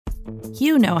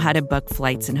You know how to book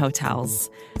flights and hotels.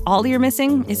 All you're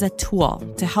missing is a tool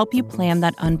to help you plan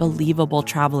that unbelievable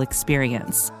travel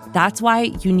experience. That's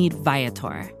why you need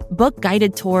Viator. Book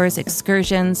guided tours,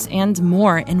 excursions, and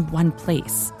more in one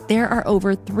place. There are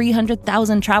over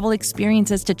 300,000 travel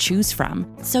experiences to choose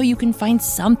from, so you can find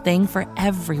something for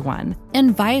everyone.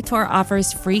 And Viator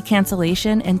offers free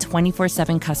cancellation and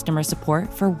 24/7 customer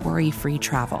support for worry-free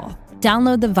travel.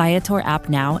 Download the Viator app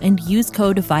now and use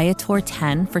code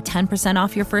Viator10 for 10%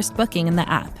 off your first booking in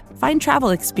the app. Find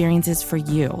travel experiences for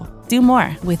you. Do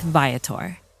more with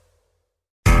Viator.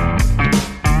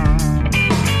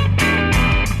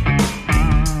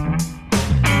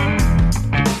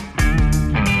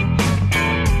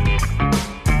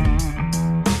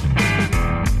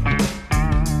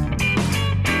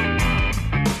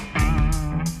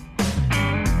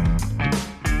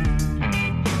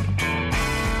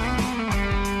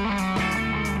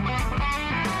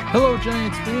 Hello,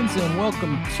 Giants fans, and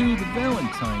welcome to the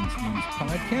Valentine's News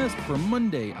Podcast for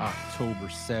Monday, October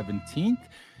 17th.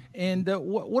 And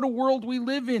what a world we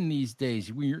live in these days.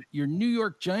 Your New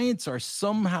York Giants are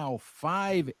somehow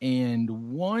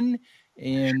 5-1,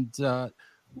 and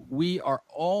we are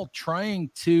all trying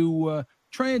to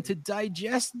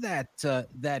digest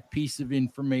that piece of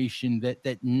information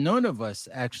that none of us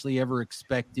actually ever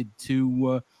expected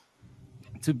to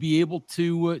be able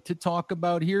to talk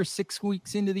about here 6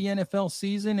 weeks into the NFL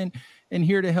season, and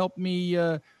here to help me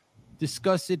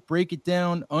discuss it, break it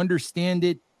down, understand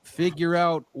it, figure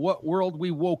out what world we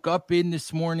woke up in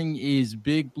this morning is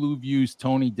Big Blue View's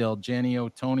Tony Del Genio.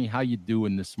 Tony, how you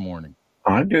doing this morning?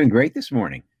 I'm doing great this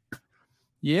morning.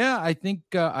 Yeah, I think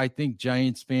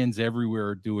Giants fans everywhere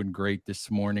are doing great this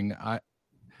morning.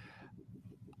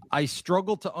 I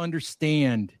struggle to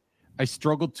understand. I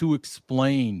struggle to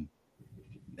explain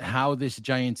how this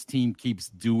Giants team keeps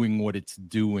doing what it's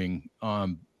doing.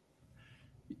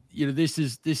 This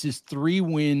is 3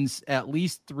 wins, at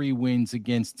least 3 wins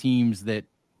against teams that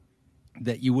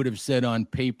you would have said on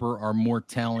paper are more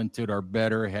talented, are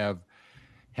better,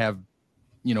 have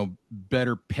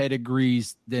better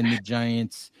pedigrees than the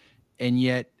Giants, and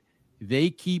yet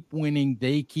they keep winning,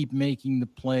 they keep making the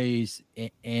plays,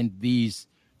 and these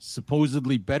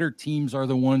supposedly better teams are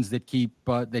the ones that keep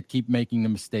making the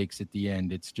mistakes at the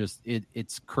end. It's just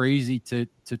it's crazy to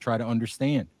try to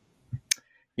understand.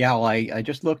 Yeah, well, I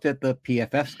just looked at the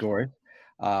PFF scores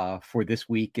for this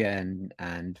weekend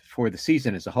and for the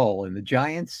season as a whole, and the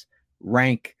Giants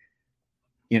rank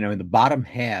in the bottom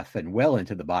half and well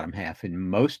into the bottom half in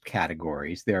most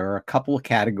categories. There are a couple of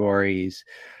categories,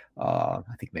 I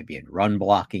think maybe in run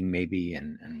blocking, maybe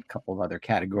and a couple of other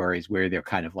categories where they're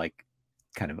kind of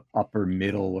upper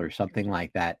middle or something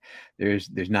like that. There's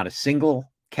not a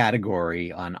single category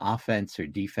on offense or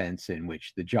defense in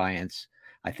which the Giants,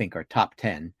 I think, are top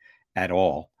 10 at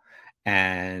all.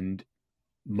 And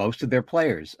most of their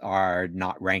players are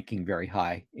not ranking very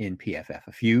high in PFF.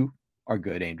 A few are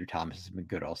good. Andrew Thomas has been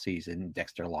good all season.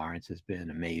 Dexter Lawrence has been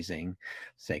amazing.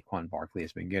 Saquon Barkley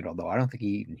has been good, although I don't think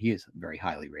he is very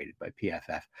highly rated by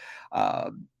PFF.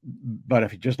 But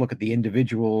if you just look at the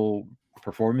individual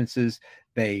performances,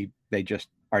 they just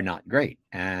are not great.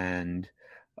 And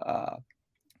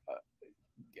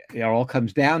it all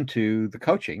comes down to the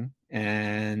coaching.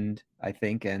 And I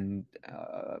think,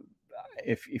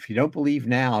 if you don't believe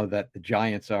now that the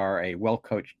Giants are a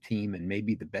well-coached team and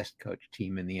maybe the best coached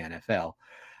team in the NFL,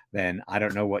 then I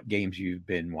don't know what games you've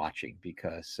been watching,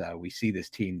 because we see this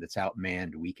team that's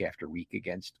outmanned week after week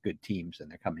against good teams,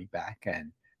 and they're coming back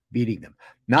and beating them.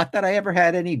 Not that I ever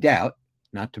had any doubt,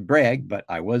 not to brag, but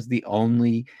I was the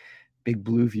only Big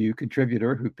Blue View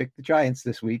contributor who picked the Giants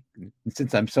this week. And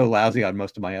since I'm so lousy on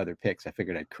most of my other picks, I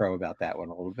figured I'd crow about that one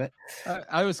a little bit.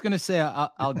 I was going to say,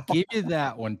 I'll give you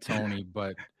that one, Tony,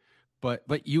 but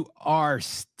you are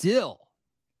still,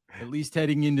 at least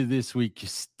heading into this week, you're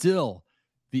still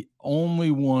the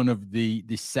only one of the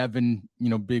 7,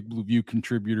 Big Blue View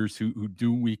contributors who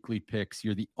do weekly picks.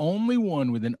 You're the only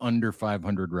one with an under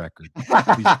 500 record.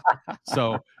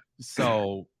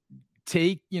 So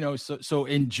take, so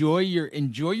enjoy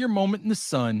your moment in the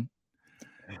sun,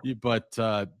 but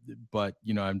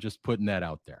I'm just putting that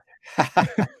out there.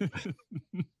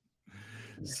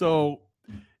 So,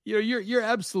 you're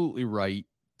absolutely right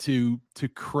to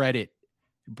credit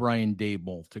Brian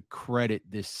Daboll, to credit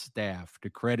this staff,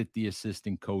 to credit the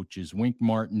assistant coaches, Wink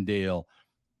Martindale,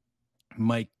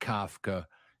 Mike Kafka,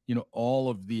 all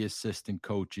of the assistant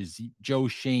coaches, Joe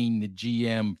Shane, the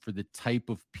GM, for the type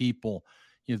of people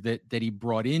that he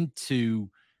brought into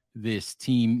this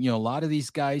team. A lot of these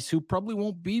guys who probably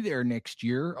won't be there next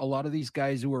year, a lot of these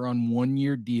guys who are on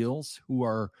 1-year deals, who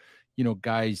are,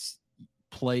 guys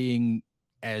playing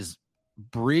as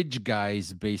bridge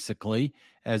guys, basically,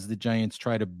 as the Giants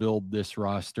try to build this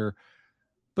roster.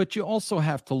 But you also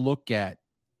have to look at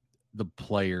the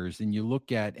players, and you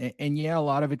look at, and yeah, a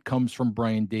lot of it comes from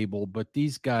Brian Daboll, but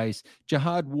these guys,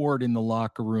 Jihad Ward in the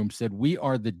locker room said, we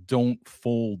are the don't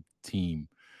fold team.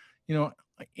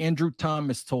 Andrew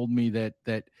Thomas told me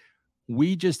that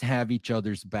we just have each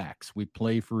other's backs. We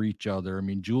play for each other. I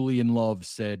mean, Julian Love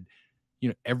said,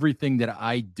 everything that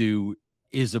I do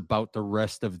is about the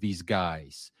rest of these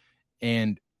guys.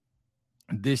 And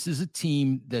this is a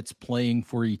team that's playing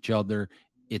for each other.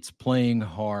 It's playing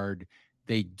hard.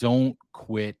 They don't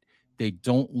quit. They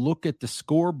don't look at the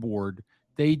scoreboard.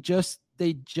 They just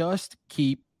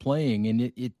keep playing.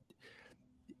 And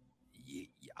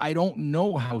I don't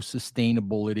know how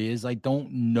sustainable it is. I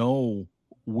don't know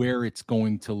where it's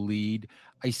going to lead.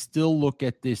 I still look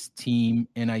at this team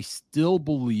and I still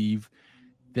believe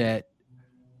that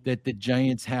the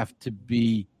Giants have to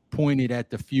be pointed at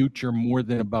the future more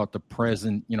than about the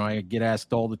present. I get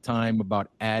asked all the time about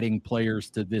adding players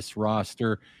to this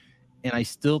roster, and I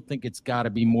still think it's got to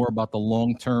be more about the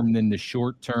long term than the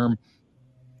short term.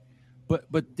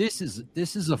 But this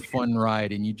is a fun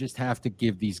ride, and you just have to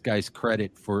give these guys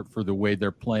credit for the way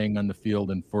they're playing on the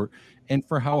field and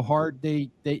for how hard they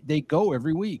go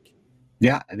every week.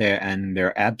 Yeah,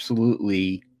 they're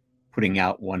absolutely putting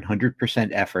out 100%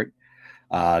 effort.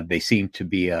 They seem to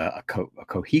be a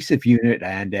cohesive unit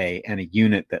and a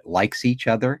unit that likes each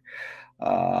other,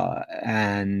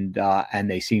 and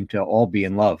they seem to all be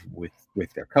in love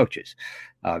with their coaches,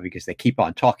 because they keep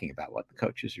on talking about what the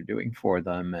coaches are doing for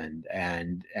them,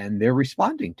 and they're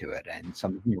responding to it. And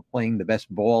some of them are playing the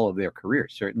best ball of their career.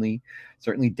 Certainly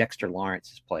Dexter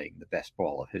Lawrence is playing the best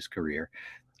ball of his career.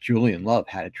 Julian Love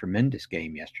had a tremendous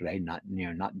game yesterday, not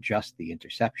just the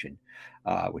interception,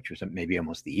 which was maybe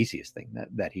almost the easiest thing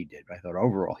that he did. But I thought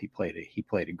overall he played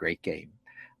a great game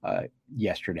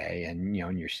yesterday, and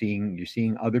you're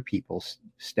seeing other people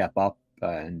step up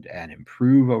and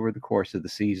improve over the course of the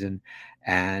season,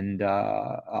 and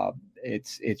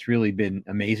it's really been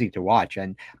amazing to watch.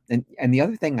 And the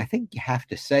other thing I think you have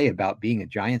to say about being a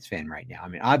Giants fan right now, I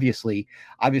mean, obviously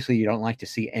you don't like to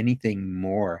see anything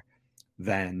more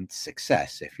than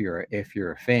success if you're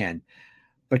a fan,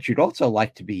 but you'd also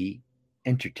like to be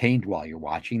entertained while you're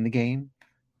watching the game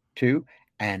too.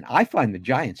 And I find the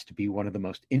Giants to be one of the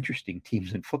most interesting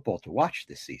teams in football to watch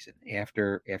this season,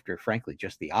 after frankly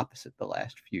just the opposite the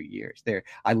last few years.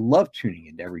 I love tuning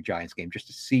into every Giants game just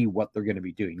to see what they're going to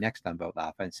be doing next on both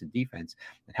offense and defense,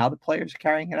 and how the players are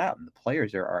carrying it out. And the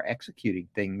players are executing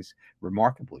things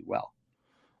remarkably well.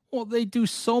 Well, they do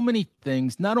so many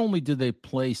things. Not only do they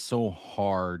play so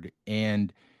hard,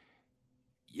 and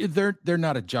they're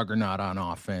not a juggernaut on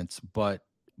offense, but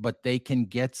they can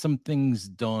get some things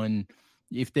done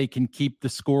if they can keep the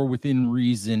score within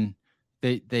reason.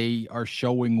 They are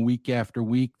showing week after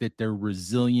week that they're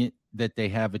resilient, that they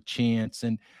have a chance,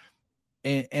 and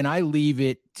I leave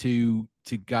it to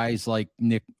guys like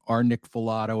Nick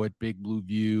Falato at Big Blue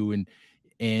View,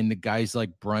 and the guys like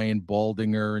Brian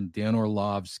Baldinger and Dan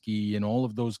Orlovsky and all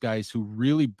of those guys who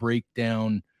really break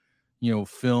down,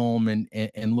 film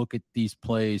and look at these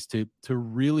plays to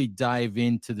really dive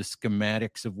into the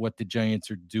schematics of what the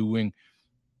Giants are doing.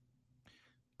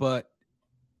 But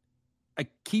I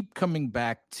keep coming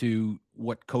back to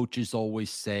what coaches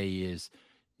always say is,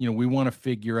 we want to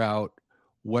figure out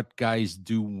what guys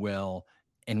do well,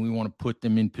 and we want to put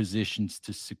them in positions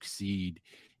to succeed.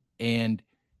 And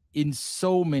in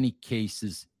so many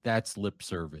cases, that's lip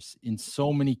service. In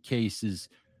so many cases,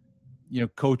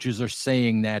 coaches are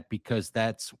saying that because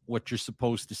that's what you're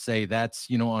supposed to say. That's,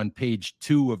 on page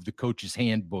 2 of the coach's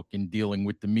handbook in dealing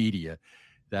with the media.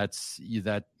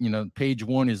 Page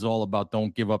 1 is all about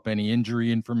don't give up any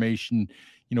injury information.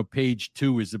 Page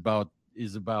 2 is about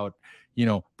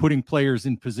putting players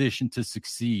in position to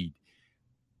succeed.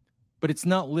 But it's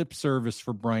not lip service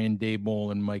for Brian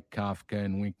Daboll and Mike Kafka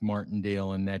and Wink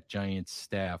Martindale and that Giants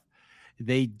staff.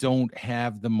 They don't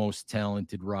have the most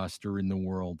talented roster in the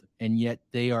world, and yet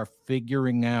they are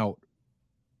figuring out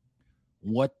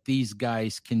what these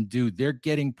guys can do. They're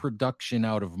getting production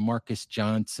out of Marcus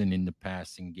Johnson in the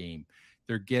passing game.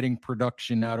 They're getting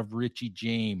production out of Richie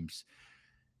James.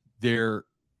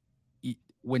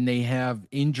 When they have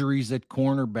injuries at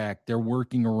cornerback, they're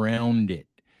working around it.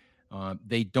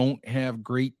 They don't have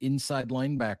great inside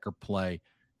linebacker play.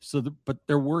 But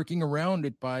they're working around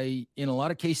it by, in a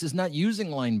lot of cases, not using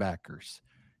linebackers.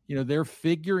 They're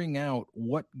figuring out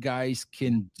what guys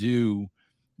can do,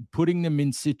 putting them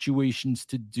in situations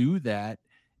to do that.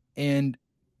 And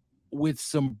with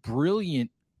some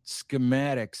brilliant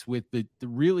schematics with the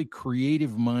really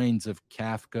creative minds of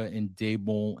Kafka and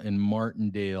Daboll and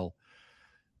Martindale.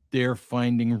 They're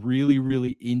finding really,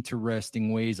 really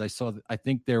interesting ways. I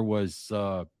think there was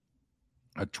a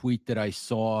tweet that I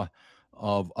saw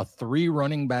of a 3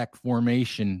 running back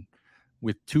formation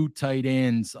with 2 tight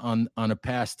ends on a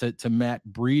pass to Matt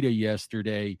Breida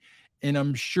yesterday. And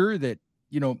I'm sure that,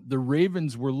 the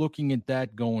Ravens were looking at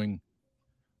that going,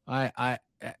 I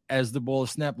as the ball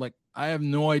is snapped, like, I have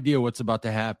no idea what's about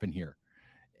to happen here.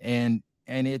 And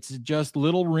it's just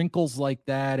little wrinkles like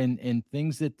that and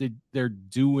things that they're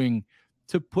doing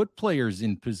to put players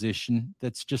in position.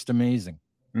 That's just amazing.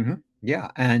 Mm-hmm.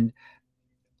 Yeah. And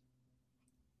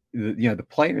the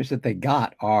players that they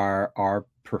got are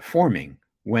performing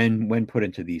when put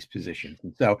into these positions.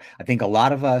 And so I think a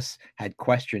lot of us had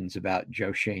questions about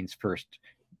Joe Schoen's first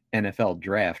NFL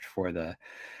draft for the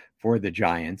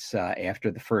Giants.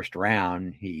 After the first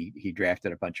round, he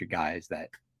drafted a bunch of guys that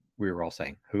we were all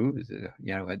saying, who is it?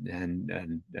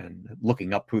 And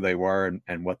looking up who they were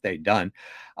and what they'd done.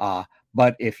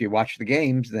 But if you watch the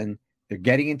games, then they're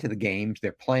getting into the games,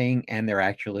 they're playing, and they're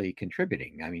actually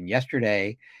contributing. I mean,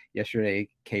 yesterday,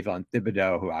 Kayvon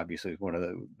Thibodeau, who obviously is one of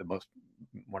the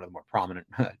more prominent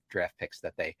draft picks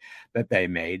that they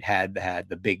made, had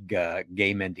the big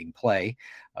game-ending play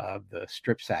of the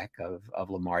strip sack of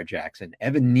Lamar Jackson.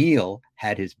 Evan Neal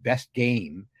had his best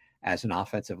game as an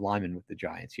offensive lineman with the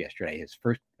Giants yesterday. His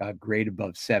first grade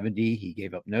above 70. He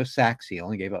gave up no sacks. He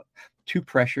only gave up 2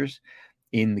 pressures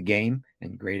in the game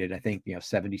and graded, I think,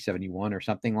 70, 71 or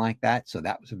something like that. So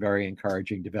that was a very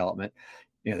encouraging development.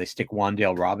 They stick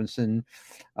Wan'Dale Robinson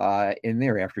in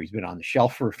there after he's been on the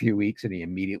shelf for a few weeks, and he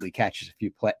immediately catches a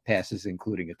few passes,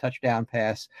 including a touchdown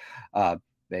pass.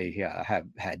 They have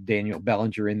had Daniel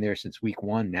Bellinger in there since week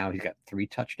 1. Now he's got 3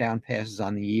 touchdown passes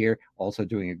on the year, also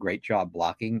doing a great job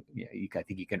blocking. I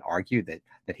think you can argue that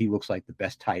he looks like the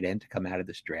best tight end to come out of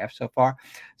this draft so far.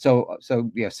 So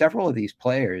several of these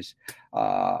players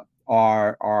are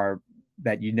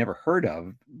that you never heard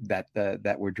of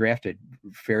that were drafted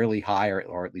fairly high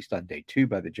or at least on day 2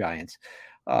 by the Giants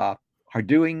are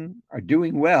doing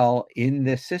well in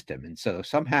this system. And so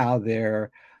somehow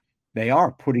they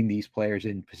are putting these players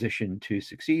in position to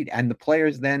succeed, and the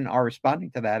players then are responding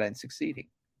to that and succeeding.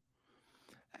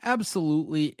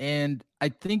 Absolutely. And I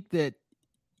think that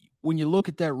when you look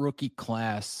at that rookie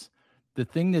class, the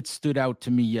thing that stood out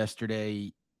to me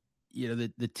yesterday,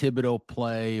 the Thibodeau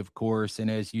play, of course,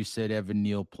 and as you said, Evan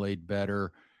Neal played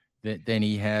better than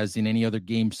he has in any other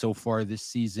game so far this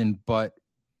season. But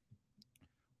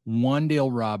Wan'Dale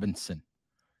Robinson,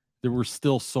 there were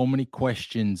still so many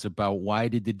questions about why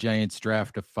did the Giants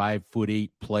draft a 5'8"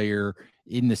 player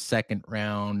in the second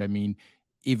round. I mean,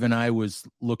 even I was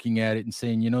looking at it and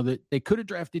saying, that they could have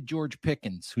drafted George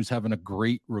Pickens, who's having a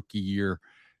great rookie year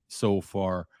so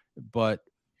far. But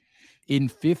in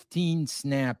 15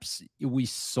 snaps, we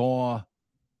saw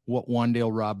what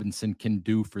Wan'Dale Robinson can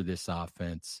do for this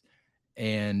offense.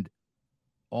 And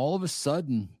all of a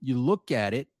sudden, you look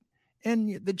at it,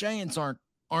 and the Giants aren't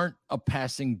a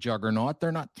passing juggernaut.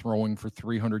 They're not throwing for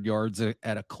 300 yards at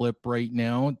a clip right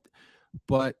now.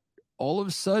 But all of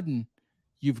a sudden,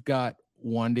 you've got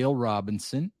Wan'Dale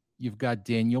Robinson, you've got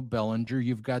Daniel Bellinger,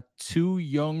 you've got 2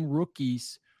 young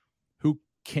rookies who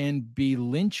can be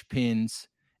linchpins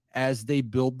as they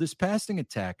build this passing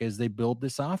attack, as they build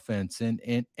this offense.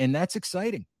 And that's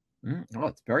exciting. Oh,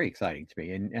 it's very exciting to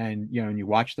me. And when you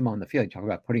watch them on the field, you talk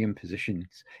about putting them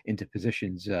into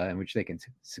positions in which they can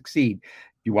succeed.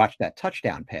 You watch that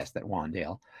touchdown pass that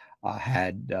Wan'Dale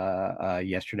had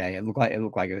yesterday. It looked like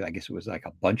I guess it was like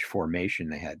a bunch formation.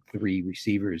 They had 3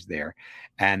 receivers there,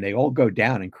 and they all go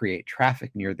down and create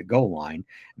traffic near the goal line.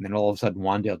 And then all of a sudden,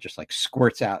 Wan'Dale just like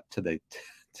squirts out to the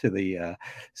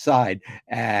side,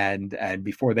 and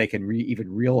before they can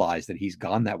even realize that he's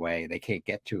gone that way, they can't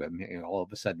get to him. All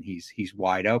of a sudden he's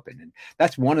wide open. And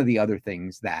that's one of the other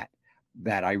things that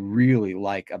I really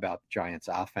like about the Giants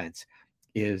offense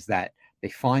is that they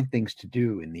find things to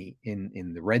do in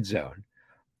the red zone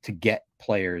to get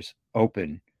players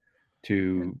open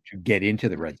to get into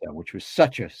the red zone, which was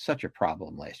such a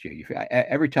problem last year.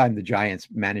 Every time the Giants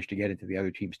managed to get into the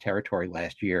other team's territory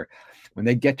last year, when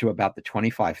they get to about the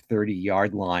 25-30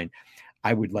 yard line,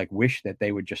 I would wish that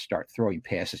they would just start throwing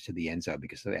passes to the end zone,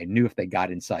 because I knew if they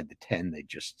got inside the 10, they'd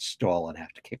just stall and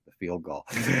have to kick the field goal.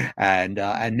 And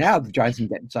now the Giants can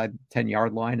get inside the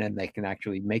 10-yard line and they can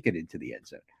actually make it into the end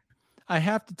zone. I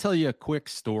have to tell you a quick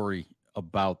story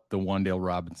about the Wan'Dale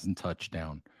Robinson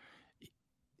touchdown.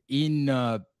 In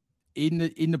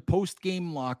the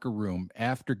post-game locker room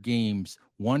after games,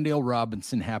 Wan'Dale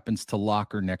Robinson happens to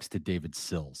locker next to David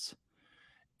Sills.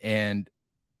 And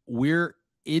we're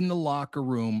in the locker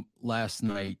room last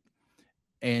night,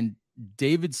 and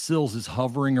David Sills is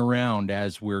hovering around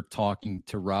as we're talking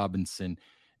to Robinson.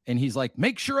 And he's like,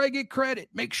 make sure I get credit.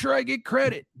 Make sure I get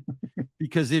credit.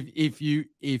 Because if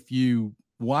you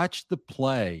watch the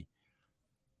play,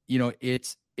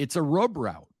 it's a rub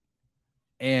route.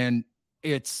 And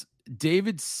it's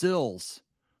David Sills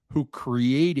who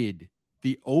created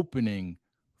the opening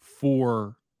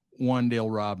for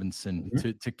Wan'Dale Robinson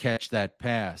to catch that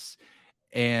pass.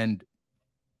 And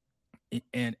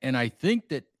I think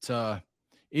that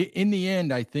in the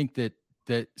end, I think that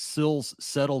Sills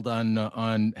settled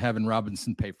on having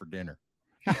Robinson pay for dinner.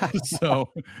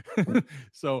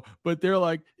 But they're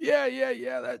like,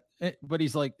 yeah. But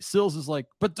he's like, Sills is like,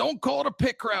 but don't call it a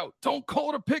pick route. Don't call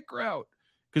it a pick route.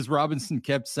 Because Robinson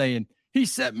kept saying, he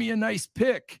sent me a nice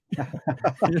pick,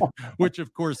 which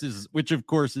of course is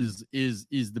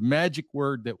the magic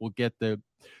word that will get the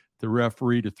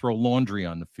referee to throw laundry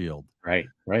on the field. Right.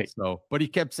 So, but he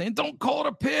kept saying, don't call it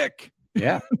a pick.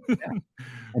 Yeah.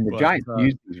 And the Giants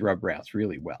use these rub routes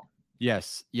really well.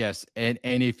 Yes. And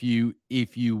if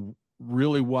you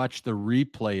really watch the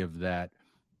replay of that,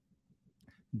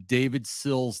 David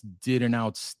Sills did an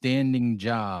outstanding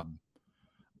job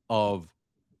of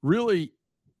really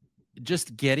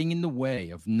just getting in the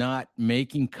way, of not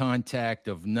making contact,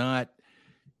 of not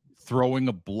throwing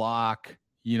a block,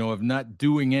 of not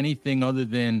doing anything other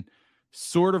than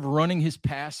sort of running his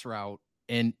pass route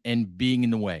and being in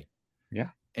the way. Yeah.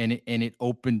 And it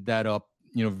opened that up,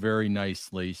 very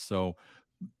nicely. So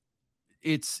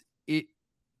it's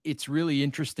really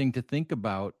interesting to think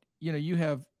about.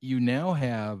 You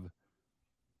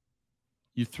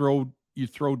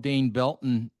throw Dane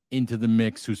Belton into the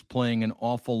mix, who's playing an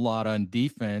awful lot on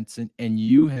defense, and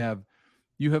you have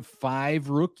 5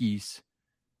 rookies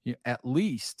at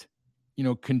least,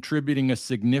 contributing a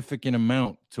significant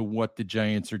amount to what the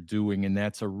Giants are doing, and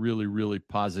that's a really, really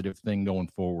positive thing going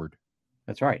forward.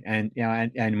 That's right. And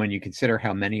and when you consider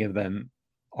how many of them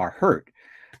are hurt,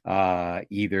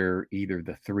 either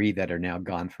the 3 that are now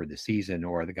gone for the season,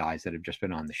 or the guys that have just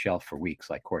been on the shelf for weeks,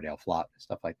 like Cordell Flott and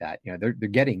stuff like that, they're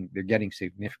getting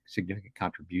significant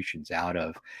contributions out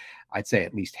of, I'd say,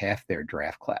 at least half their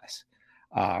draft class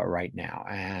right now,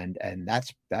 and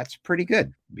that's pretty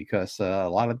good, because a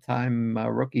lot of the time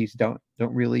rookies don't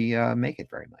really make it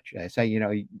very much. I say,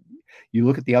 you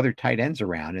look at the other tight ends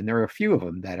around, and there are a few of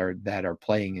them that are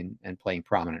playing and playing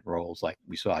prominent roles, like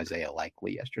we saw Isaiah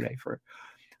Likely yesterday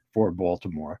for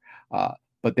Baltimore.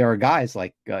 But there are guys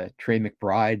like Trey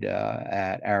McBride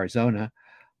at Arizona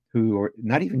who are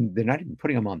they're not even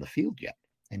putting him on the field yet.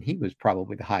 And he was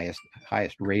probably the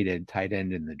highest rated tight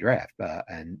end in the draft.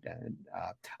 And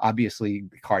obviously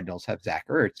the Cardinals have Zach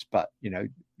Ertz, but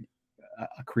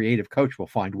a creative coach will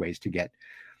find ways to get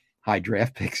high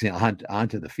draft picks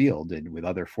onto the field, and with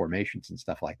other formations and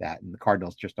stuff like that. And the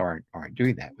Cardinals just aren't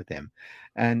doing that with him.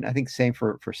 And I think same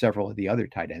for several of the other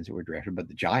tight ends that were drafted. But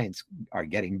the Giants are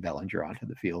getting Bellinger onto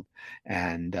the field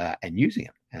and using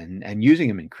him and using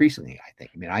him increasingly, I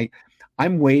think. I mean,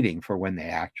 I'm waiting for when they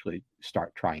actually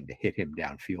start trying to hit him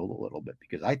downfield a little bit,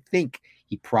 because I think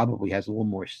he probably has a little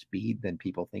more speed than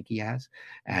people think he has,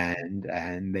 and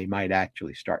they might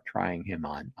actually start trying him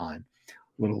on a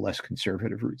little less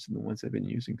conservative routes than the ones they've been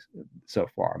using so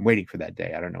far. I'm waiting for that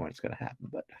day. I don't know when it's going to happen,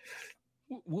 but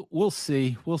we'll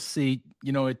see. We'll see.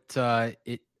 I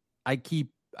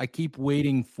keep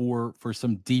waiting for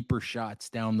some deeper shots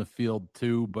down the field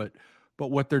too, but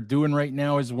what they're doing right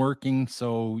now is working.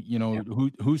 So,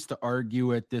 who's to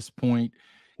argue at this point?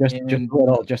 Just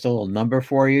a little number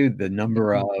for you. The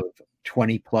number of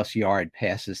 20+ yard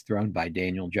passes thrown by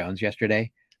Daniel Jones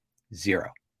yesterday,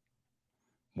 0.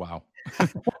 Wow.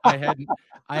 I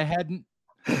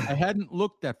hadn't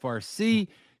looked that far. See,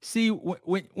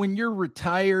 when you're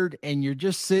retired and you're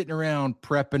just sitting around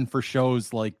prepping for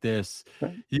shows like this,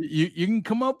 you can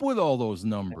come up with all those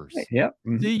numbers. Yep.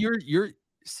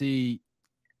 Mm-hmm.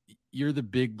 You're the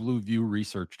Big Blue View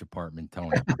research department,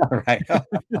 Tony. Right.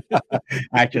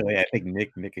 Actually, I think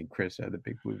Nick and Chris are the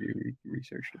Big Blue View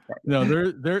research department.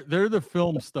 No, they're the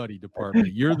film study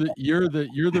department. You're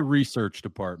the research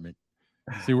department.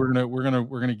 See, we're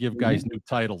gonna give guys new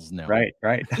titles now. Right.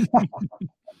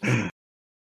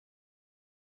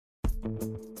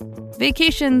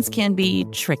 Vacations can be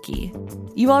tricky.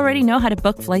 You already know how to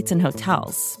book flights and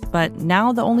hotels, but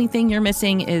now the only thing you're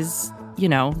missing is,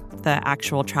 the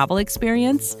actual travel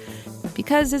experience.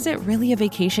 Because is it really a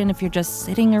vacation if you're just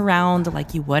sitting around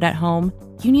like you would at home?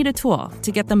 You need a tool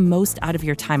to get the most out of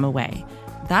your time away.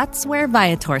 That's where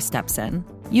Viator steps in.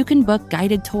 You can book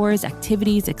guided tours,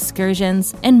 activities,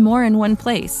 excursions, and more in one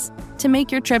place to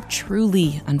make your trip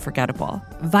truly unforgettable.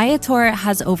 Viator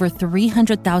has over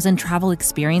 300,000 travel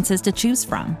experiences to choose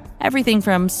from. Everything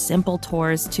from simple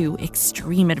tours to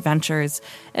extreme adventures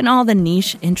and all the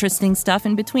niche, interesting stuff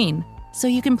in between. So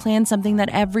you can plan something that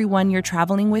everyone you're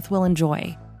traveling with will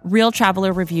enjoy. Real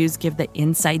traveler reviews give the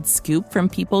inside scoop from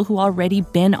people who already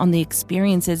been on the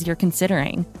experiences you're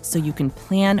considering, so you can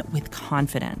plan with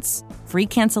confidence. Free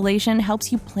cancellation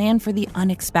helps you plan for the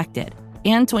unexpected.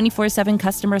 And 24/7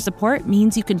 customer support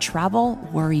means you can travel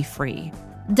worry-free.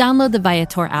 Download the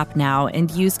Viator app now and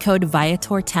use code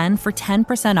Viator10 for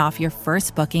 10% off your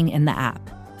first booking in the app.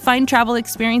 Find travel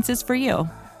experiences for you.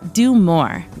 Do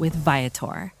more with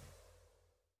Viator.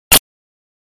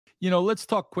 Let's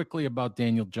talk quickly about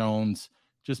Daniel Jones,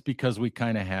 just because we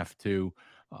kind of have to.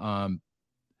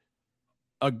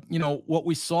 What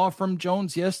we saw from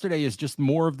Jones yesterday is just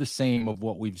more of the same of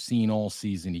what we've seen all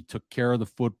season. He took care of the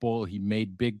football. He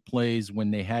made big plays when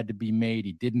they had to be made.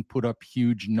 He didn't put up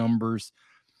huge numbers.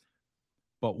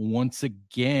 But once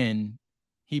again,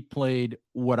 he played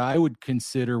what I would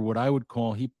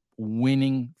call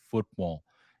winning football.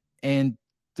 And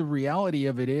the reality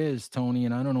of it is, Tony,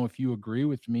 and I don't know if you agree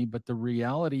with me, but the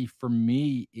reality for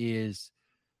me is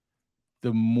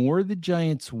the more the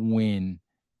Giants win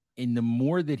and the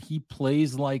more that he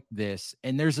plays like this,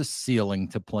 and there's a ceiling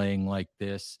to playing like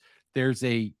this.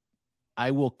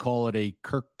 I will call it a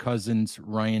Kirk Cousins,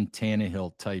 Ryan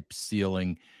Tannehill type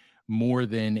ceiling, more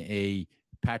than a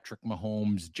Patrick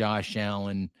Mahomes, Josh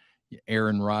Allen,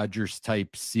 Aaron Rodgers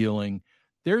type ceiling.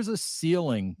 There's a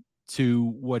ceiling to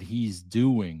what he's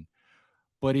doing.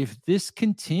 But if this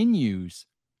continues,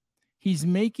 he's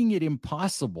making it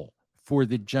impossible for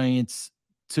the Giants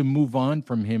to move on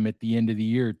from him at the end of the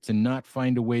year, to not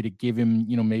find a way to give him,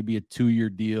 maybe a 2-year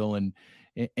deal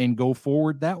and go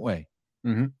forward that way.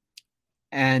 Mm-hmm.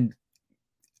 And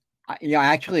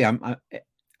actually,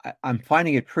 I'm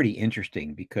finding it pretty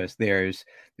interesting because there's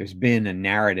been a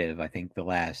narrative, I think, the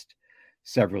last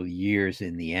several years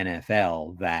in the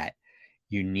NFL that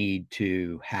you need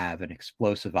to have an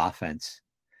explosive offense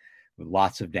with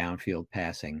lots of downfield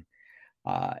passing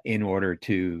in order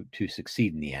to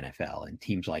succeed in the NFL. And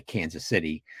teams like Kansas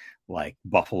City, like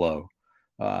Buffalo,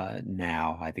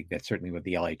 now, I think that's certainly what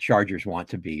the LA Chargers want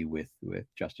to be with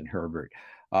Justin Herbert,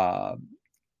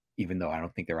 even though I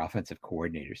don't think their offensive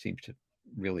coordinator seems to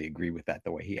really agree with that,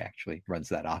 the way he actually runs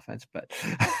that offense, but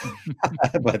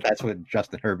but that's what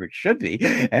Justin Herbert should be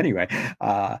anyway.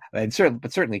 And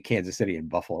certainly Kansas City and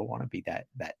Buffalo want to be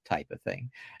that type of thing.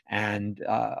 And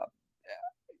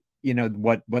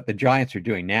what the Giants are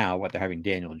doing now, what they're having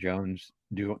Daniel Jones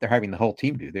do, what they're having the whole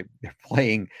team do, they're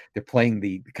playing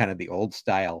the kind of the old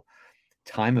style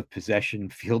time of possession,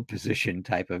 field position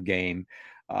type of game.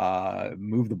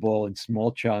 Move the ball in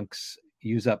small chunks,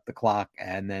 use up the clock,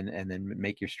 and then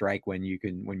make your strike when you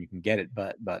can get it,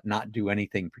 but not do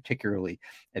anything particularly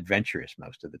adventurous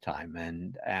most of the time.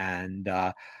 And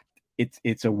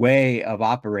it's a way of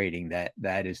operating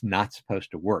that is not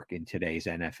supposed to work in today's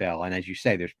NFL. And as you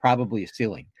say, there's probably a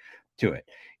ceiling to it.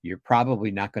 You're probably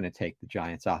not going to take the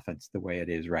Giants offense the way it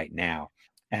is right now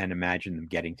and imagine them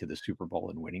getting to the Super Bowl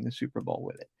and winning the Super Bowl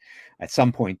with it. At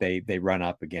some point, they run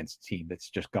up against a team that's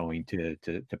just going to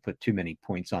put too many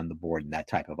points on the board, and that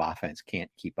type of offense can't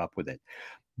keep up with it.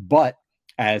 But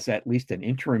as at least an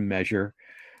interim measure,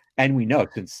 and we know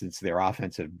since their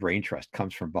offensive brain trust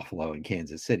comes from Buffalo and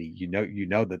Kansas City, you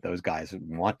know that those guys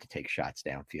want to take shots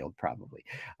downfield probably.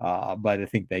 But I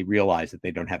think they realize that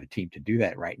they don't have a team to do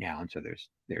that right now, and so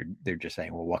they're just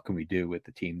saying, well, what can we do with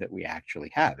the team that we actually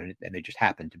have? And they just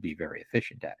happen to be very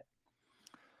efficient at it.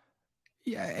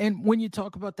 Yeah, and when you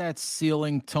talk about that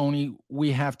ceiling, Tony,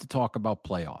 we have to talk about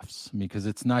playoffs, because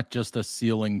it's not just a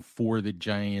ceiling for the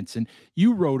Giants. And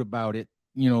you wrote about it,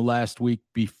 last week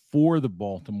before the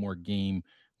Baltimore game,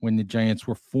 when the Giants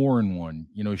were 4-1.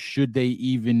 Should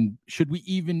we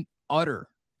even utter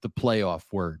the playoff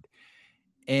word?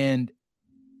 And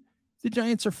the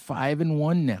Giants are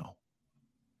 5-1 now.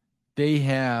 They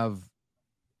have,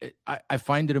 I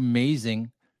find it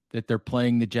amazing that they're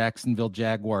playing the Jacksonville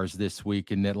Jaguars this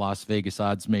week, and that Las Vegas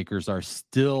odds makers are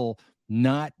still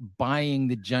not buying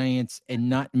the Giants and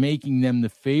not making them the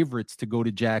favorites to go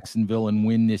to Jacksonville and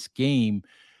win this game.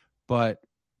 But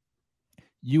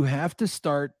you have to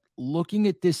start looking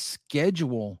at this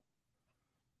schedule,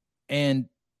 and,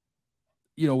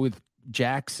 with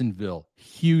Jacksonville,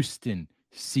 Houston,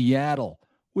 Seattle,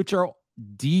 which are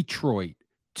Detroit,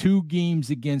 2 games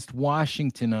against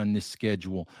Washington on this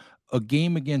schedule, a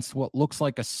game against what looks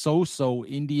like a so-so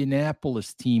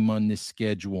Indianapolis team on this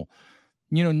schedule.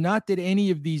 not that any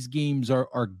of these games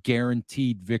are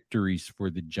guaranteed victories for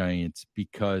the Giants,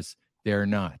 because they're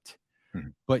not.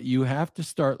 But you have to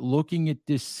start looking at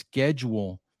this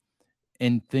schedule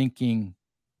and thinking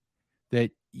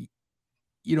that,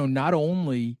 not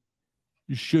only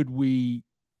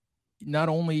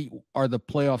are the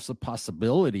playoffs a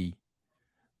possibility,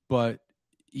 but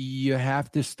you have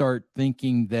to start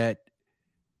thinking that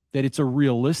it's a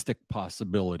realistic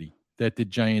possibility that the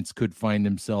Giants could find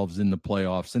themselves in the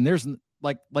playoffs. And there's,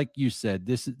 like you said,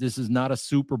 this is not a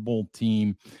Super Bowl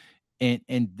team,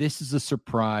 and this is a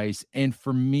surprise. And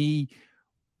for me,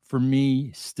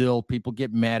 still, people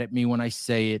get mad at me when I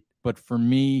say it, but for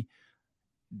me,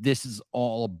 this is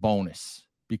all a bonus,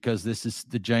 because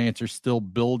the Giants are still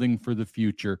building for the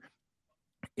future.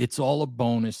 It's all a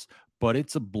bonus, but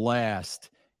it's a blast.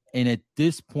 And at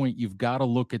this point, you've got to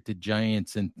look at the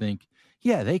Giants and think,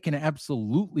 yeah, they can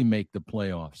absolutely make the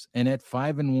playoffs. And at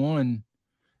 5-1,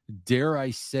 dare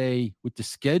I say, with the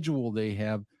schedule they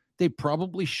have, they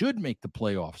probably should make the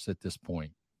playoffs at this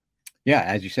point. Yeah,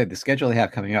 as you said, the schedule they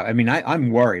have coming up. I mean,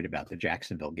 I'm worried about the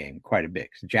Jacksonville game quite a bit.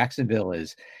 Jacksonville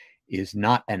is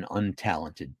not an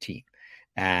untalented team,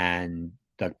 and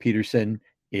Doug Peterson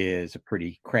is a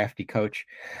pretty crafty coach.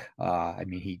 I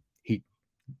mean, he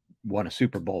won a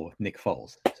Super Bowl with Nick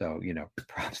Foles, so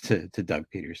props to Doug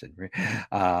Peterson.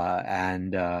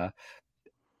 And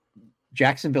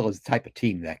Jacksonville is the type of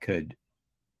team that could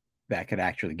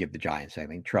actually give the Giants, I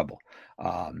think, trouble.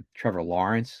 Trevor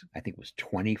Lawrence, I think, was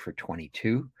 20 for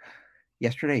 22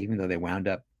 yesterday, even though they wound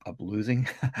up losing.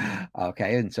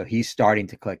 Okay, and so he's starting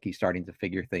to click. He's starting to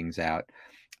figure things out.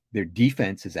 Their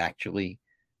defense is actually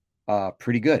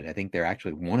pretty good. I think they're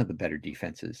actually one of the better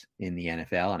defenses in the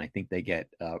NFL, and I think they get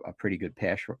a pretty good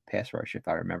pass rush, if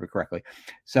I remember correctly.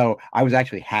 So I was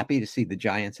actually happy to see the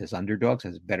Giants as underdogs.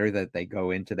 It's better that they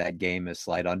go into that game as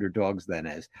slight underdogs than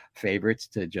as favorites,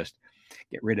 to just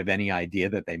get rid of any idea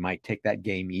that they might take that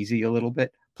game easy a little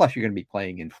bit. Plus, you're going to be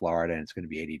playing in Florida, and it's going to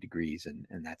be 80 degrees, and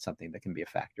that's something that can be a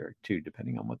factor too,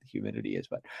 depending on what the humidity is.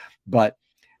 But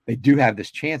they do have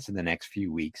this chance in the next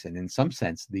few weeks, and in some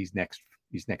sense, these next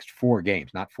 4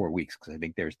 games, not 4 weeks, because I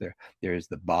think there's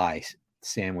the bye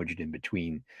sandwiched in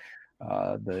between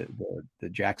the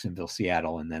Jacksonville,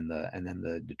 Seattle, and then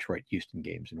the Detroit, Houston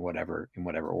games in whatever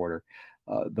order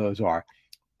those are.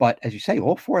 But as you say,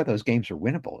 all 4 of those games are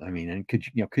winnable. I mean, and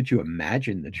could you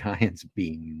imagine the Giants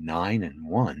being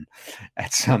 9-1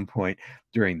 at some point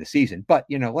during the season? But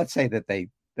let's say that they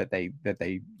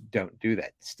don't do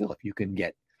that. Still, if you can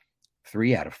get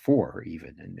 3 out of 4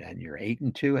 even, and you're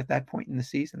 8-2 at that point in the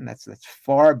season, that's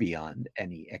far beyond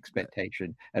any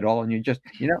expectation at all. And you just,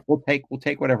 we'll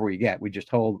take whatever we get. I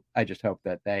just hope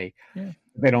that they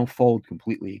don't fold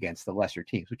completely against the lesser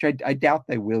teams, which I doubt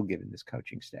they will, given this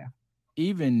coaching staff.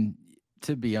 Even,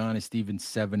 to be honest, even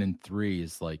 7-3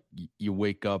 is like, you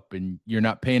wake up and you're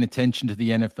not paying attention to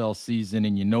the NFL season,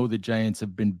 and the Giants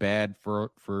have been bad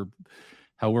for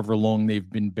however long they've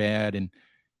been bad, and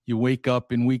you wake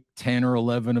up in week 10 or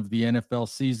 11 of the NFL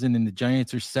season and the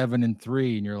Giants are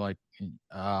 7-3, and you're like,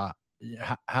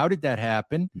 how did that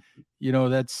happen?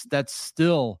 That's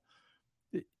still,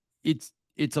 it's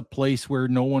a place where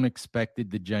no one expected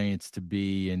the Giants to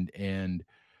be. And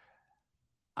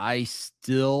I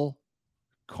still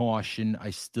caution, I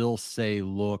still say,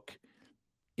 look,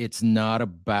 it's not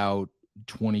about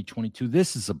 2022.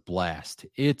 This is a blast.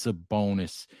 It's a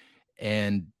bonus.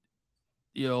 And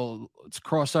let's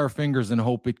cross our fingers and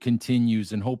hope it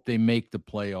continues, and hope they make the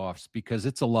playoffs, because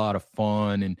it's a lot of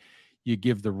fun. And you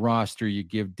give the roster, you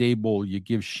give Daboll, you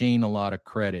give Shane a lot of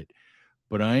credit.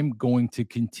 But I'm going to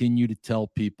continue to tell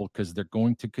people, because they're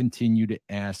going to continue to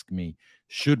ask me,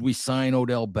 should we sign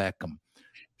Odell Beckham?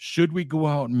 Should we go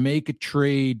out and make a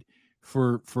trade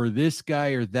for this guy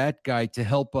or that guy to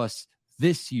help us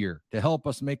this year, to help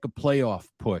us make a playoff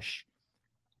push?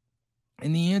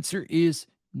 And the answer is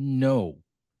no.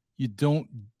 You don't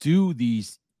do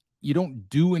these. You don't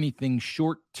do anything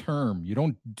short term. You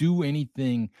don't do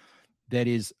anything that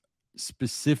is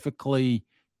specifically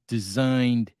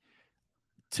designed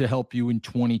to help you in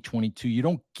 2022. You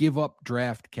don't give up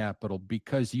draft capital,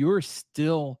 because you're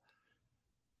still,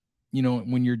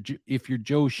 if you're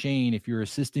Joe Shane, if you're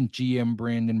assistant GM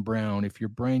Brandon Brown, if you're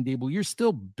Brian Daboll, you're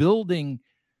still building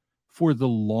for the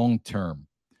long term.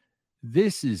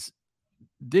 This is,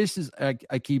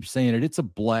 I keep saying it, it's a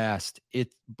blast.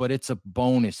 But it's a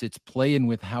bonus. It's playing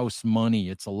with house money.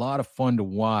 It's a lot of fun to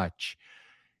watch,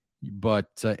 but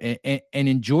and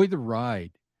enjoy the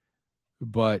ride.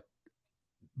 But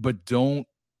don't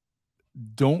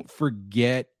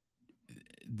forget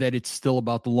that it's still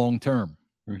about the long term.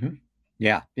 Mm-hmm.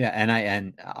 Yeah, yeah,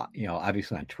 and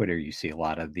obviously on Twitter you see a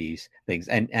lot of these things,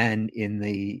 and in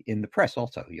the press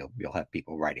also you'll have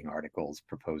people writing articles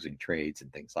proposing trades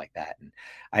and things like that, and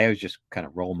I always just kind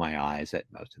of roll my eyes at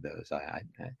most of those. I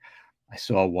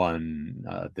saw one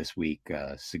this week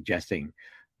suggesting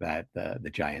that the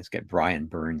Giants get Brian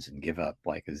Burns and give up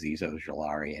like Azeez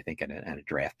Ojulari, I think, and a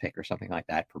draft pick or something like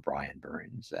that for Brian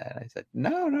Burns. I said,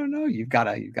 no, you've got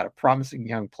a promising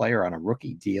young player on a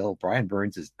rookie deal. Brian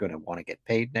Burns is going to want to get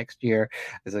paid next year.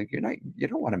 I was like, you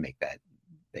don't want to make that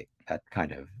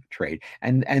kind of trade.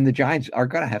 And the Giants are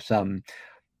going to have some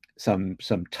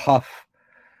tough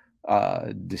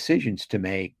decisions to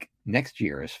make next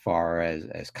year as far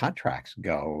as contracts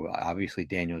go. Obviously,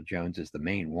 Daniel Jones is the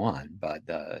main one, but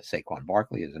Saquon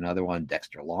Barkley is another one.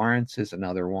 Dexter Lawrence is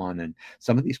another one, and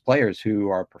some of these players who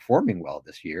are performing well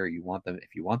this year, if you want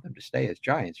them to stay as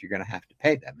Giants, you're going to have to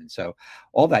pay them. And so,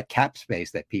 all that cap space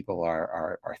that people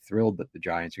are thrilled that the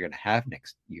Giants are going to have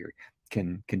next year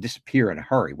can disappear in a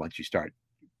hurry once you start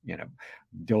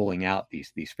doling out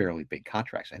these fairly big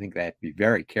contracts. I think they have to be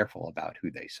very careful about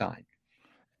who they sign.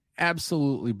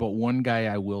 Absolutely. But one guy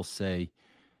I will say,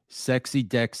 Sexy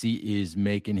Dexy is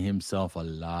making himself a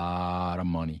lot of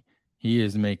money. He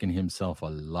is making himself a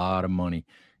lot of money.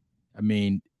 I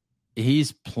mean,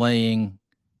 he's playing,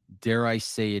 dare I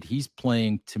say it, he's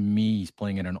playing at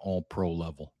an all-pro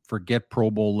level. Forget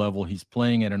Pro Bowl level. He's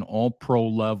playing at an all-pro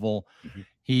level.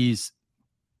 Mm-hmm.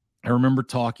 I remember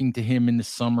talking to him in the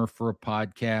summer for a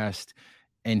podcast,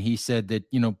 and he said that,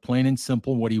 plain and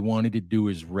simple, what he wanted to do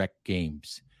is wreck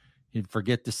games. He'd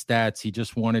forget the stats. He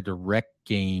just wanted to wreck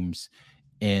games,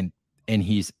 and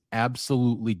he's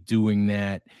absolutely doing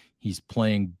that. He's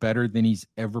playing better than he's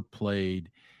ever played.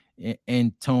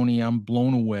 And Tony, I'm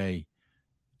blown away,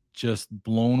 just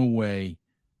blown away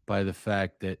by the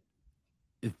fact that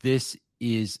this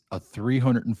is a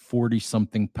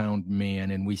 340-something pound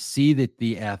man, and we see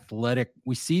the athletic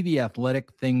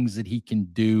things that he can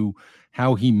do,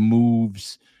 how he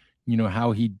moves,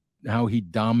 how he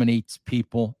dominates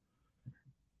people.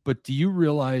 But do you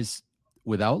realize,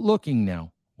 without looking,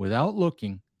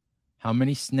 how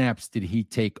many snaps did he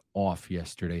take off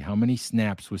yesterday? How many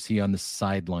snaps was he on the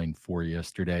sideline for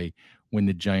yesterday when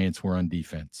the Giants were on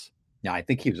defense? Yeah, I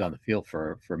think he was on the field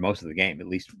for most of the game. At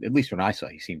least when I saw,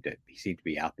 he seemed to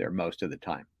be out there most of the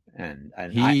time. And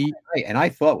I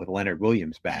thought with Leonard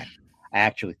Williams back, I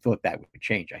actually thought that would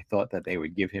change. I thought that they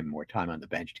would give him more time on the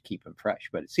bench to keep him fresh,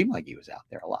 but it seemed like he was out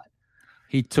there a lot.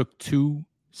 He took 2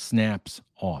 snaps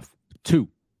off, 2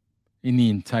 in the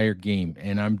entire game,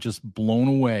 and I'm just blown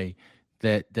away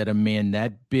that a man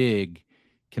that big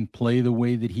can play the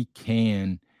way that he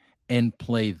can and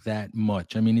play that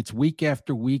much. I mean, it's week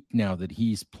after week now that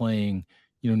he's playing,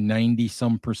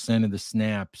 90% of the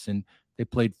snaps, and they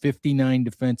played 59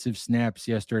 defensive snaps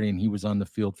yesterday, and he was on the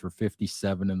field for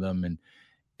 57 of them.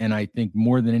 And I think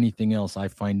more than anything else, I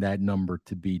find that number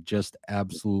to be just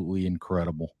absolutely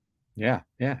incredible. Yeah.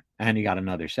 And he got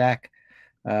another sack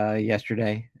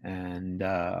yesterday. And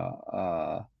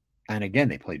again,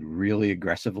 they played really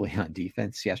aggressively on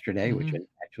defense yesterday, which I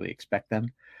actually expect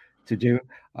them to do.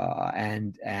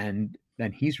 And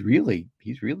then he's really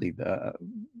the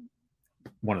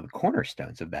one of the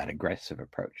cornerstones of that aggressive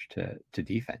approach to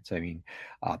defense. I mean,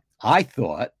 I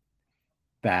thought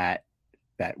that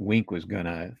Wink was going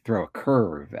to throw a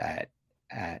curve at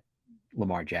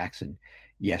Lamar Jackson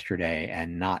yesterday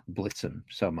and not blitz him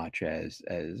so much as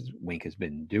Wink has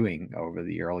been doing over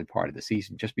the early part of the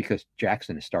season, just because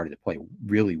Jackson has started to play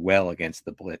really well against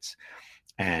the blitz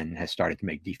and has started to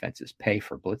make defenses pay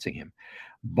for blitzing him.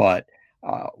 But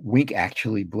Wink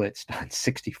actually blitzed on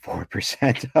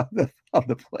 64% of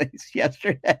the plays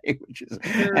yesterday, which is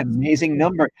an amazing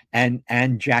number. And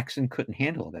Jackson couldn't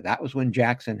handle that. That was when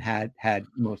Jackson had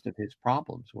most of his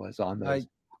problems, was on those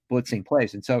blitzing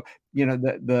plays. And so,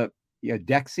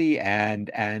 Dexy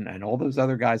and all those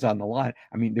other guys on the line,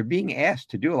 I mean, they're being asked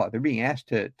to do a lot. They're being asked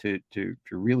to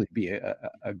really be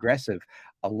aggressive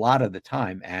a lot of the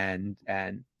time, and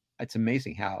it's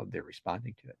amazing how they're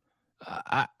responding to it.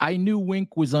 I knew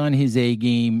Wink was on his A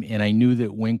game, and I knew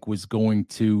that Wink was going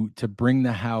to bring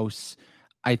the house.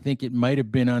 I think it might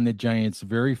have been on the Giants'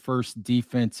 very first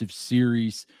defensive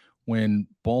series when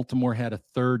Baltimore had a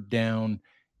 3rd down,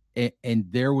 and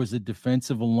there was a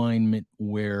defensive alignment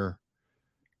where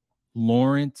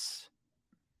Lawrence,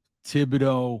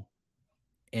 Thibodeau,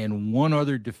 and one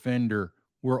other defender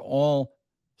were all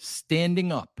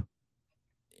standing up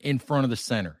in front of the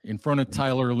center, in front of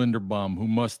Tyler Linderbaum, who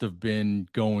must have been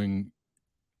going,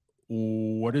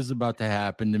 what is about to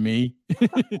happen to me?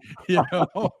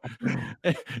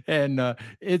 And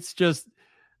it's just,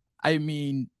 I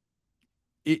mean,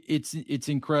 it's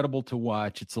incredible to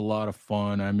watch. It's a lot of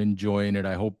fun. I'm enjoying it.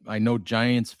 I know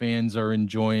Giants fans are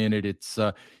enjoying it. It's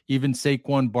even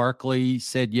Saquon Barkley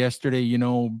said yesterday,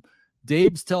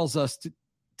 Dabes tells us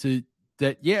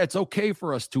that it's okay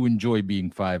for us to enjoy being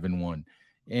 5-1.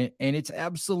 And it's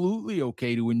absolutely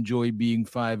okay to enjoy being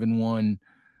 5-1.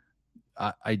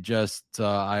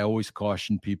 I always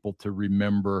caution people to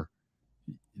remember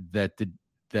that the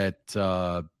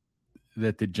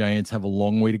Giants have a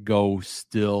long way to go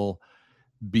still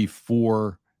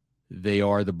before they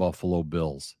are the Buffalo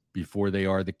Bills, before they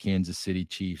are the Kansas City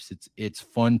Chiefs. It's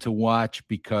fun to watch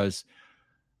because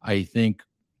I think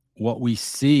what we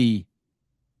see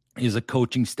is a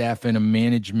coaching staff and a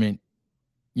management,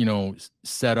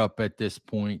 set up at this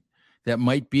point that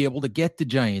might be able to get the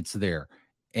Giants there.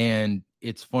 And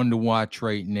it's fun to watch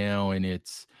right now. And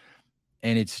it's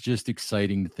just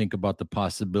exciting to think about the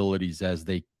possibilities as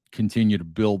they continue to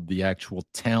build the actual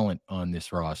talent on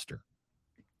this roster.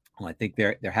 Well, I think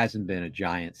there hasn't been a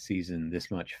Giants season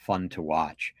this much fun to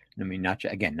watch. I mean, not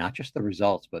just the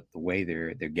results, but the way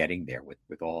they're getting there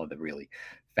with all of the really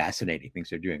fascinating things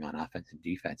they're doing on offense and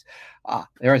defense.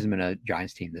 There hasn't been a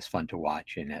Giants team this fun to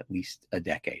watch in at least a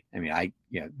decade. I mean,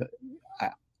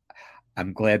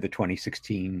 I'm glad the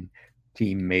 2016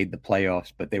 team made the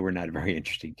playoffs, but they were not a very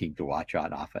interesting team to watch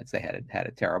on offense. They had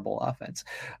a terrible offense.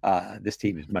 This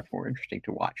team is much more interesting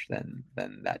to watch than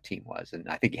that team was. And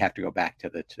I think you have to go back to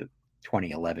the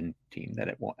 2011 team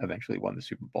that eventually won the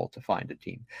Super Bowl to find a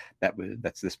team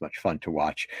that's this much fun to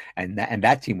watch. And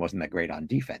that team wasn't that great on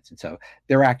defense. And so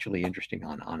they're actually interesting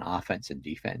on offense and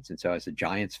defense. And so as a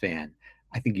Giants fan,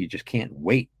 I think you just can't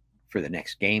wait for the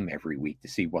next game every week to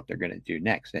see what they're going to do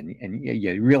next. And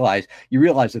you realize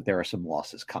that there are some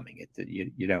losses coming.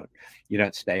 You don't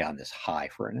stay on this high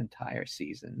for an entire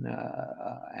season.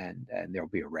 And there'll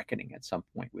be a reckoning at some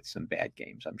point with some bad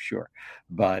games, I'm sure.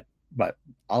 But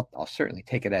I'll certainly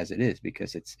take it as it is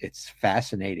because it's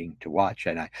fascinating to watch,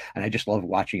 and I just love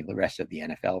watching the rest of the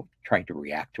NFL trying to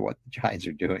react to what the Giants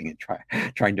are doing and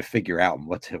trying to figure out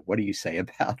what do you say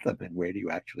about them and where do you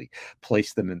actually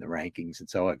place them in the rankings and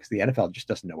so on, because the NFL just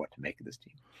doesn't know what to make of this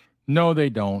team. No, they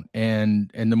don't,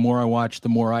 and the more I watch, the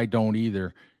more I don't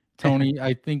either. Tony,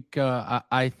 I think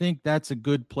that's a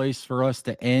good place for us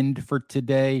to end for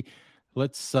today.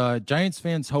 Let's Giants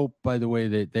fans hope, by the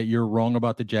way, that you're wrong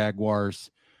about the Jaguars,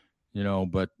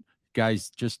 but guys,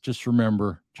 just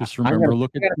remember,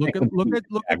 look at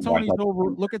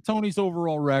Tony's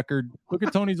overall record. Look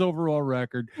at Tony's overall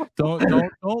record. Don't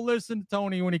listen to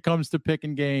Tony when he comes to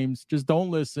picking games. Just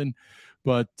don't listen.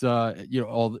 But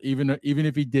even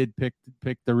if he did pick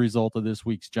the result of this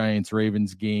week's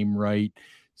Giants-Ravens game right.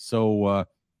 So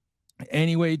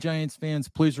anyway, Giants fans,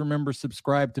 please remember,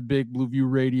 subscribe to Big Blue View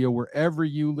Radio wherever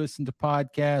you listen to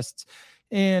podcasts,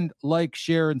 and like,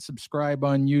 share, and subscribe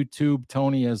on YouTube.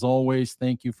 Tony, as always,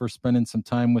 thank you for spending some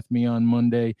time with me on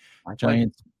Monday.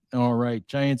 All right,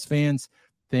 Giants fans,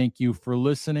 thank you for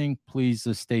listening. Please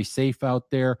stay safe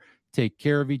out there. Take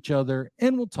care of each other,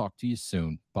 and we'll talk to you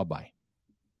soon. Bye-bye.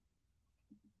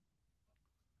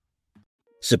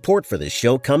 Support for this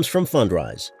show comes from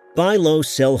Fundrise. Buy low,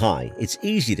 sell high. It's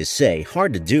easy to say,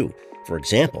 hard to do. For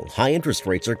example, high interest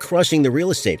rates are crushing the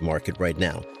real estate market right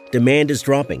now. Demand is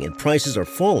dropping and prices are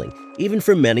falling, even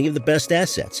for many of the best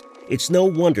assets. It's no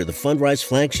wonder the Fundrise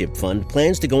Flagship Fund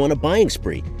plans to go on a buying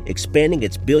spree, expanding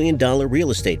its billion-dollar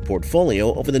real estate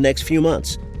portfolio over the next few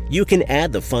months. You can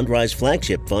add the Fundrise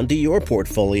Flagship Fund to your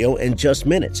portfolio in just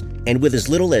minutes, and with as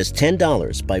little as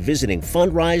 $10 by visiting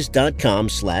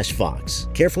fundrise.com/Fox.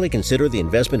 Carefully consider the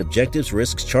investment objectives,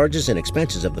 risks, charges, and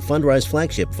expenses of the Fundrise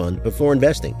Flagship Fund before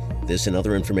investing. This and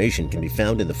other information can be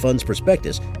found in the fund's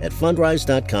prospectus at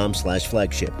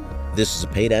fundrise.com/flagship. This is a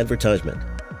paid advertisement.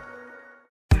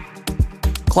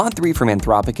 Claude 3 from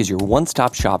Anthropic is your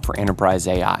one-stop shop for enterprise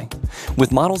AI.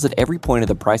 With models at every point of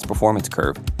the price-performance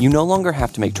curve, you no longer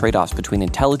have to make trade-offs between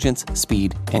intelligence,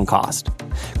 speed, and cost.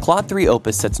 Claude 3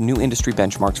 Opus sets new industry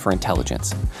benchmarks for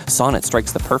intelligence. Sonnet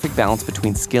strikes the perfect balance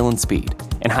between skill and speed.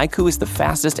 And Haiku is the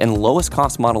fastest and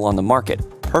lowest-cost model on the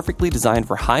market, perfectly designed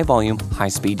for high-volume,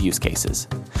 high-speed use cases.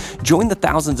 Join the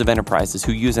thousands of enterprises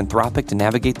who use Anthropic to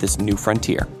navigate this new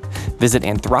frontier. Visit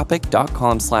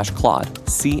anthropic.com/Claude,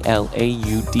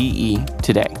 CLAUDE,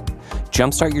 today.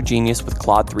 Jumpstart your genius with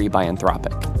Claude 3 by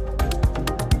Anthropic.